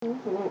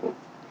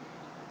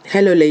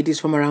Hello, ladies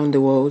from around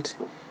the world.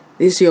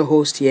 This is your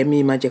host,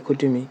 Yemi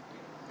Majekodumi,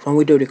 from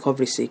Widow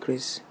Recovery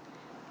Secrets.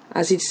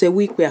 As it's a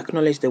week we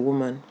acknowledge the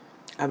woman,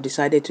 I've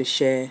decided to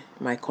share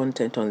my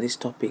content on this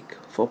topic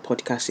for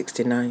podcast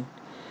 69.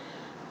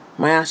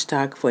 My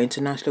hashtag for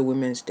International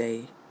Women's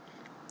Day,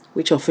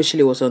 which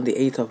officially was on the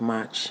 8th of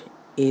March,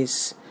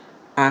 is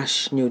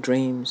Ash New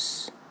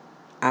Dreams.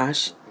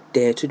 Ash,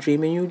 dare to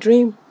dream a new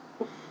dream.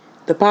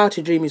 The power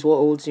to dream is what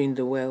holds you in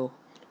the well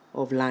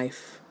of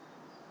life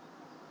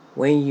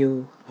when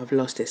you have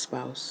lost a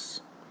spouse.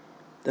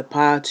 The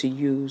power to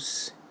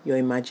use your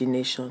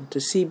imagination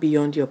to see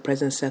beyond your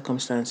present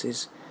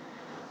circumstances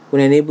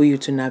will enable you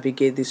to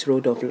navigate this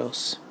road of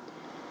loss.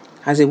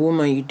 As a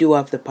woman, you do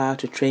have the power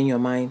to train your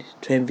mind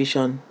to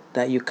envision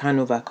that you can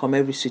overcome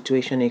every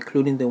situation,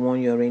 including the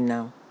one you're in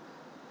now.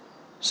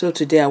 So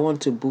today I want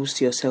to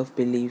boost your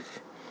self-belief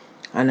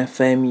and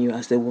affirm you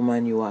as the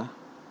woman you are.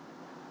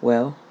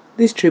 Well,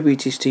 this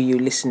tribute is to you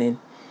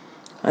listening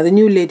and the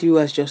new lady who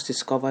has just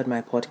discovered my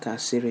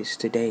podcast series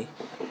today.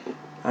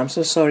 I'm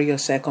so sorry your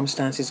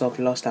circumstances of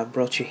loss have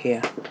brought you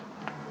here.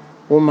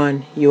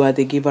 Woman, you are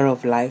the giver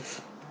of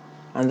life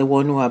and the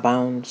one who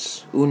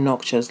abounds, who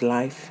nurtures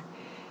life.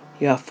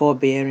 You are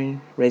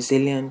forbearing,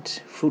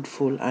 resilient,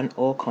 fruitful, and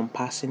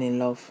all-compassing in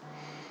love.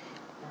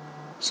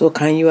 So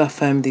can you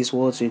affirm these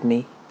words with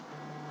me?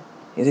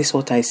 Is this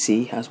what I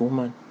see as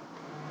woman?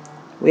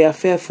 We are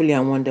fearfully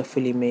and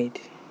wonderfully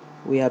made.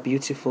 We are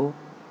beautiful.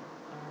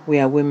 We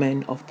are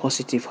women of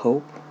positive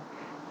hope.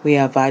 We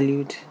are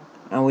valued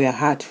and we are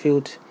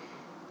heart-filled.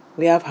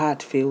 We have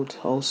heart-filled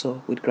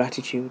also with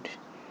gratitude.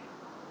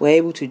 We're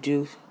able to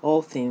do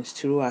all things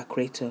through our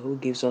Creator who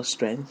gives us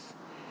strength.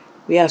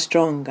 We are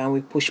strong and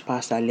we push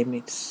past our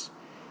limits.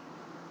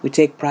 We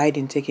take pride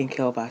in taking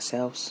care of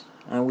ourselves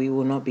and we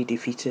will not be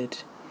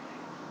defeated.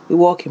 We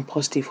walk in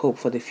positive hope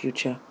for the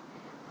future.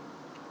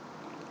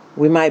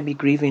 We might be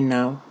grieving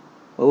now,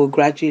 but we'll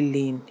gradually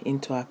lean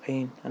into our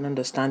pain and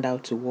understand how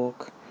to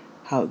walk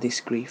out this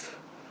grief.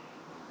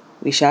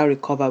 We shall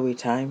recover with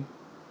time.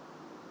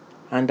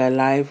 And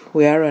alive,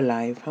 we are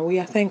alive and we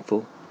are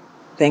thankful.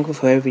 Thankful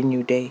for every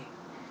new day.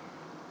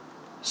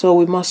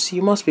 So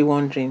you must be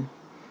wondering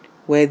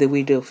where the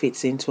widow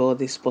fits into all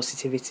this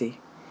positivity.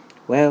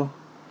 Well,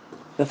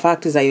 the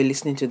fact is that you're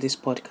listening to this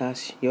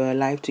podcast. You're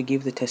alive to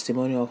give the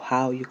testimony of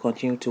how you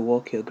continue to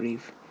walk your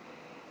grief.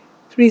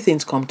 3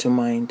 things come to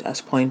mind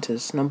as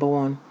pointers. Number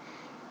 1,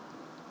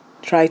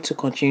 try to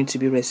continue to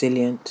be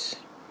resilient.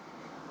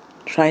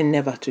 Try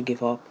never to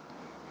give up.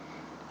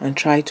 And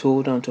try to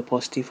hold on to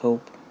positive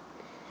hope.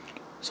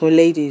 So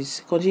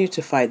ladies, continue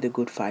to fight the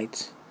good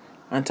fight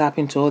and tap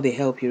into all the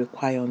help you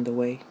require on the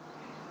way.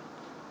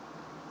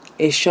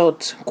 A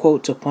short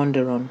quote to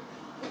ponder on.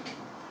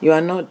 You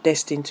are not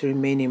destined to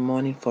remain in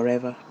mourning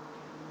forever.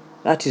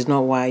 That is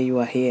not why you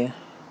are here.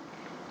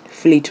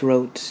 Fleet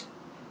wrote,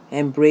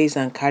 embrace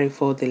and carry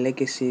forward the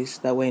legacies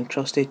that were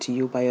entrusted to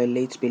you by your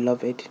late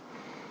beloved.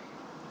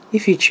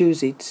 If you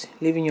choose it,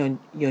 living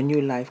your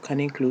new life can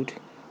include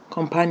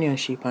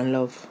companionship and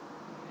love.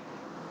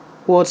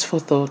 Words for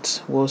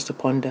thought, words to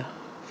ponder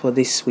for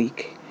this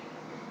week.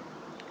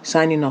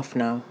 Signing off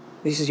now.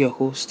 This is your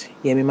host,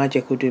 Yemi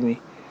Majekodumi,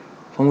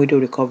 from Widow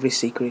Recovery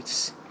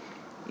Secrets.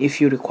 If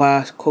you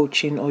require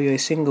coaching or you're a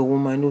single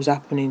woman who's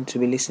happening to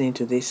be listening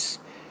to this,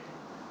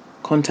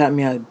 contact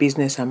me at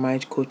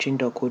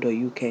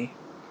businessandmarriagecoaching.co.uk.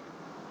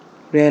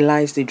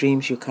 Realize the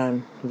dreams you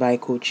can via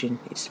coaching.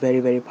 It's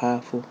very, very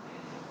powerful.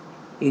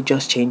 It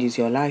just changes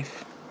your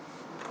life.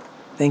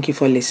 Thank you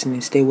for listening.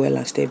 Stay well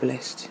and stay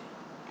blessed.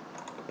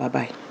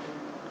 Bye-bye.